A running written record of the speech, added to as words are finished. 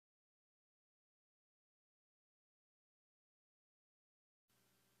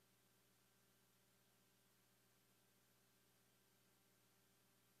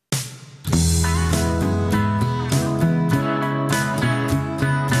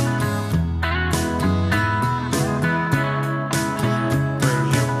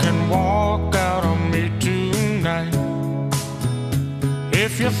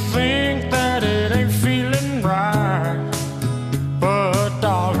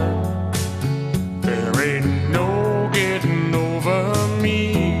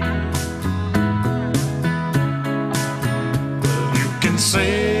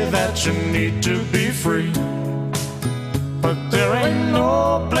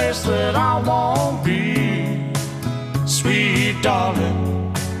place that I won't be. Sweet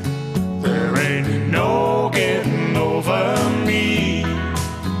darling, there ain't no getting over me.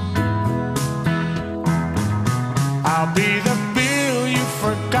 I'll be the bill you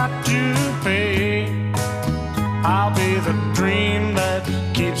forgot to pay. I'll be the dream that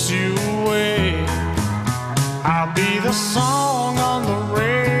keeps you away. I'll be the song on the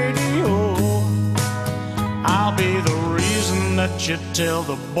radio. I'll be the reason that you tell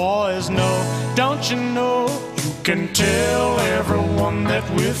the boys no. Don't you know you can tell everyone that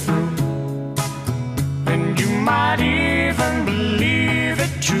we're through, and you might even believe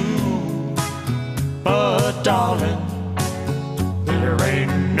it too. But darling, there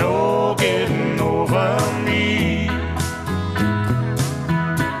ain't no getting over me.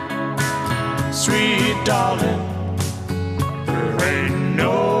 Sweet darling, there ain't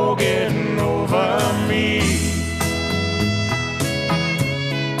no getting over me.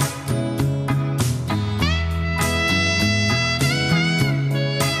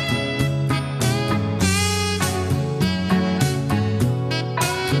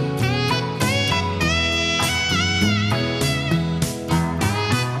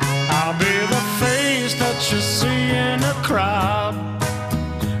 I'll be the face that you see in a crowd.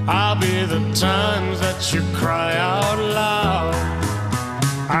 I'll be the times that you cry out loud.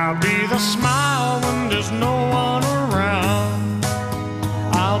 I'll be the smile when there's no one around.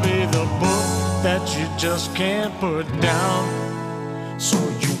 I'll be the book that you just can't put down. So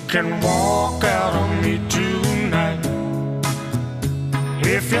you can walk out on me tonight.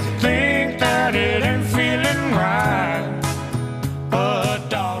 If you think that it ain't feeling right. But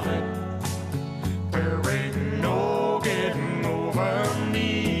darling, there ain't no getting over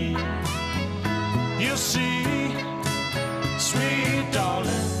me. You see, sweet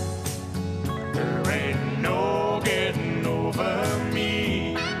darling, there ain't no getting over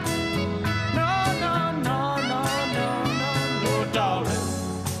me. No, no, no, no, no, no, no, darling,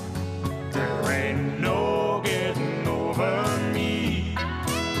 there ain't no getting over me.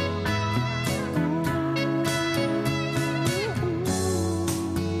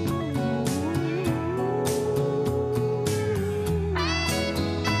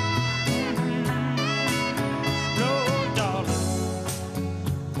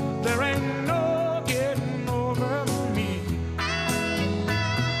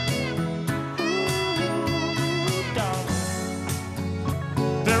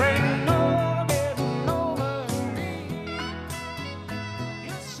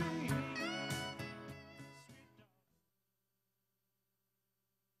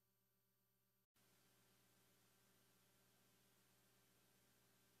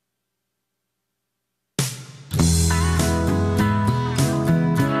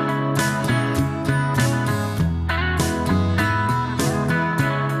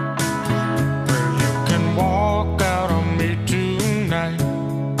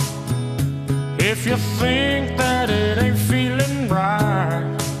 If you think that it ain't feeling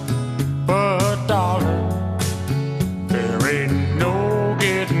right. But darling, there ain't no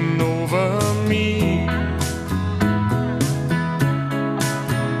getting over me.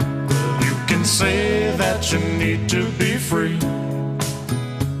 You can say that you need to be free,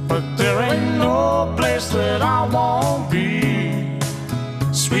 but there ain't no place that I won't be.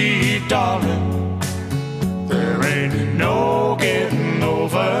 Sweet darling, there ain't no getting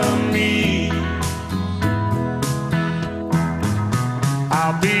over me.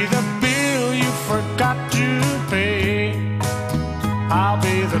 I'll be the bill you forgot to pay. I'll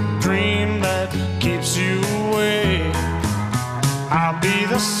be the dream that keeps you away. I'll be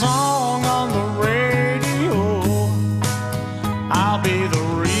the song on the radio. I'll be the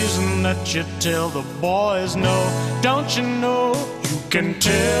reason that you tell the boys no. Don't you know you can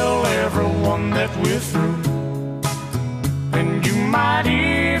tell everyone that we're through, and you might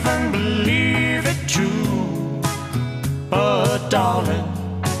even believe it too. But darling,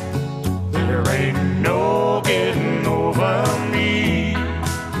 there ain't no getting over me.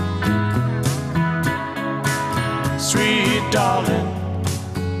 Sweet darling,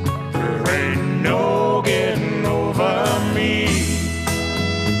 there ain't no getting over me.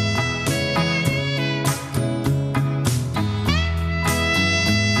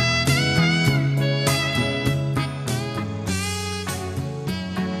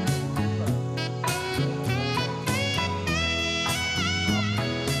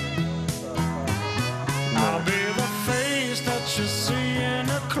 I'll be the face that you see in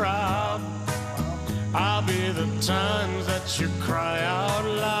a crowd. I'll be the times that you cry out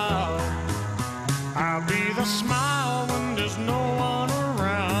loud. I'll be the smile when there's no one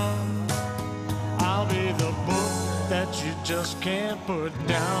around. I'll be the book that you just can't put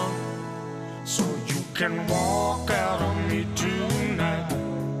down, so you can walk out on me tonight.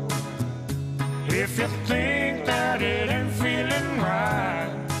 If you think that it ain't feeling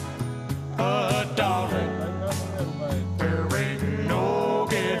right, but darling, there ain't no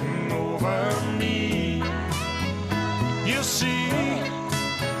getting over me. You see,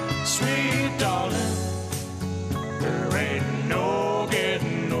 sweet darling, there ain't no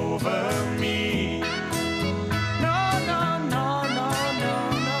getting over me. No, no, no, no, no,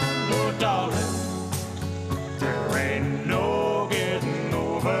 no, no, darling, there ain't no getting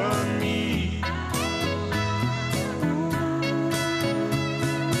over me.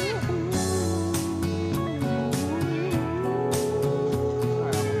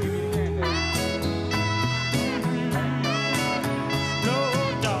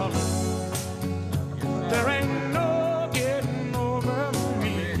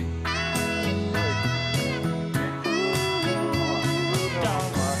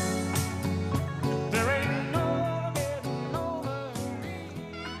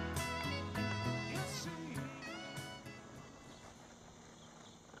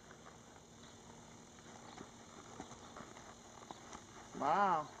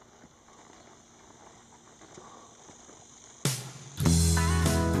 Wow.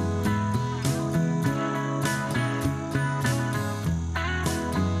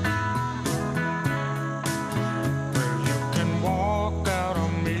 Well, you can walk out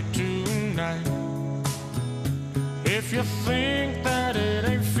on me tonight if you think that it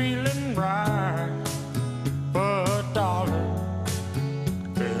ain't feeling right. But darling,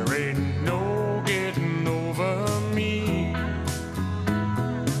 there ain't no getting over me.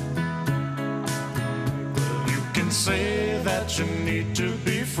 Say that you need to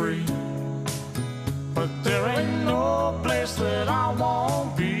be free, but there ain't no place that I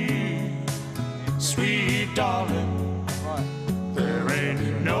won't be. Sweet darling, there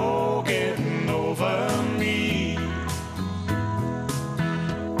ain't no getting over me.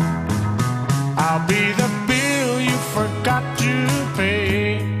 I'll be the bill you forgot to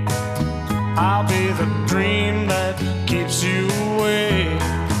pay. I'll be the dream that keeps you awake.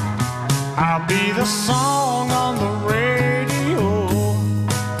 I'll be the song on the radio.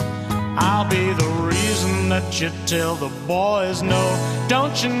 I'll be the reason that you tell the boys no.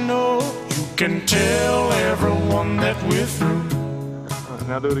 Don't you know you can tell everyone that we're through?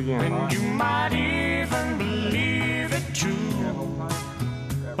 Now do it again. And you might even believe it too.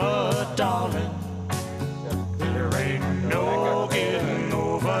 But darling, there ain't no getting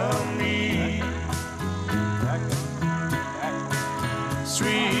over me.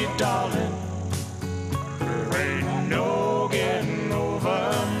 Sweet darling, there ain't no getting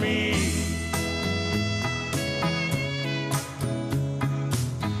over me.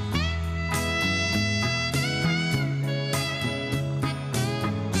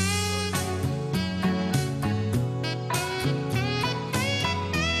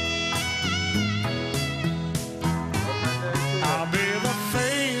 I'll be the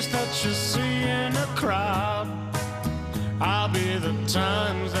face that you see in a crowd. I'll be the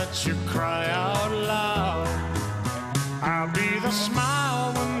times that you cry out loud. I'll be the smile